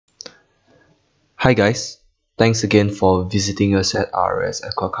Hi guys, thanks again for visiting us at RAS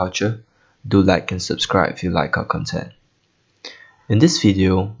Aquaculture. Do like and subscribe if you like our content. In this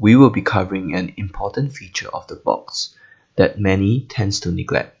video, we will be covering an important feature of the box that many tends to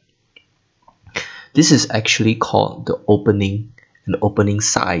neglect. This is actually called the opening and opening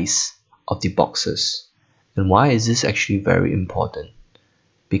size of the boxes. And why is this actually very important?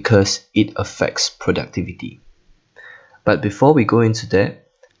 Because it affects productivity. But before we go into that,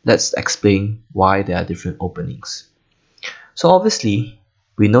 let's explain why there are different openings. So obviously,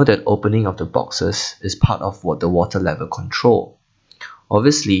 we know that opening of the boxes is part of the water level control.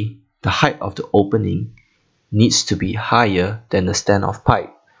 Obviously, the height of the opening needs to be higher than the stand-off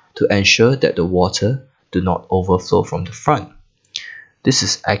pipe to ensure that the water do not overflow from the front. This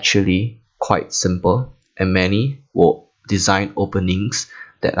is actually quite simple, and many will design openings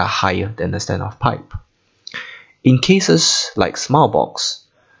that are higher than the stand-off pipe. In cases like small box,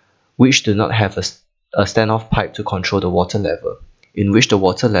 which do not have a stand-off pipe to control the water level, in which the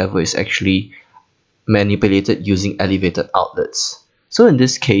water level is actually manipulated using elevated outlets. So in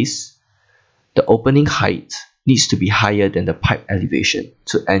this case, the opening height needs to be higher than the pipe elevation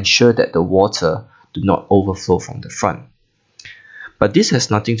to ensure that the water do not overflow from the front. But this has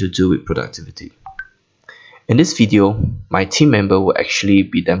nothing to do with productivity. In this video, my team member will actually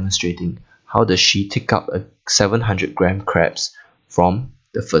be demonstrating how does she take up a 700 gram crabs from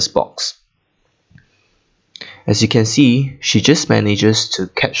the first box. As you can see, she just manages to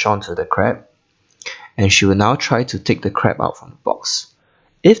catch on to the crab, and she will now try to take the crab out from the box.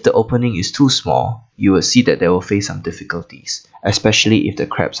 If the opening is too small, you will see that they will face some difficulties, especially if the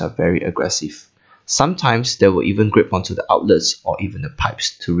crabs are very aggressive. Sometimes they will even grip onto the outlets or even the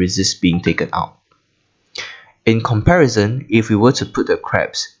pipes to resist being taken out. In comparison, if we were to put the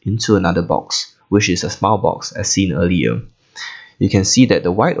crabs into another box, which is a small box as seen earlier, you can see that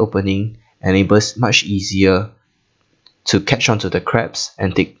the wide opening enables much easier to catch onto the crabs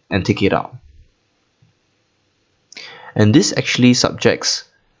and take it out. And this actually subjects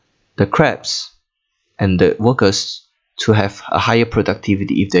the crabs and the workers to have a higher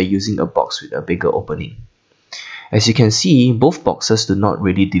productivity if they're using a box with a bigger opening. As you can see, both boxes do not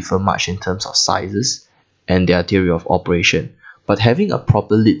really differ much in terms of sizes and their theory of operation, but having a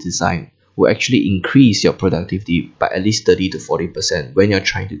proper lid design will actually increase your productivity by at least 30 to 40% when you're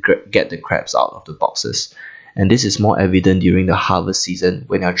trying to get the crabs out of the boxes. And this is more evident during the harvest season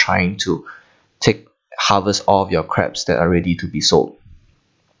when you're trying to harvest all of your crabs that are ready to be sold.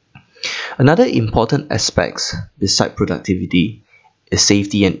 Another important aspect beside productivity is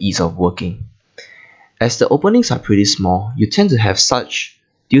safety and ease of working. As the openings are pretty small, you tend to have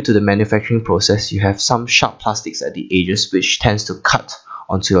due to the manufacturing process, you have some sharp plastics at the edges which tends to cut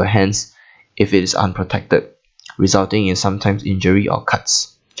onto your hands if it is unprotected, resulting in sometimes injury or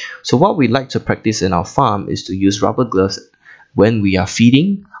cuts. So what we like to practice in our farm is to use rubber gloves when we are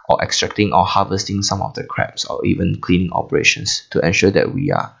feeding or extracting or harvesting some of the crabs or even cleaning operations to ensure that we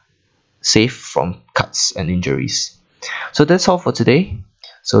are safe from cuts and injuries. So that's all for today.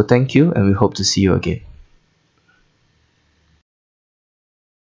 So thank you, and we hope to see you again.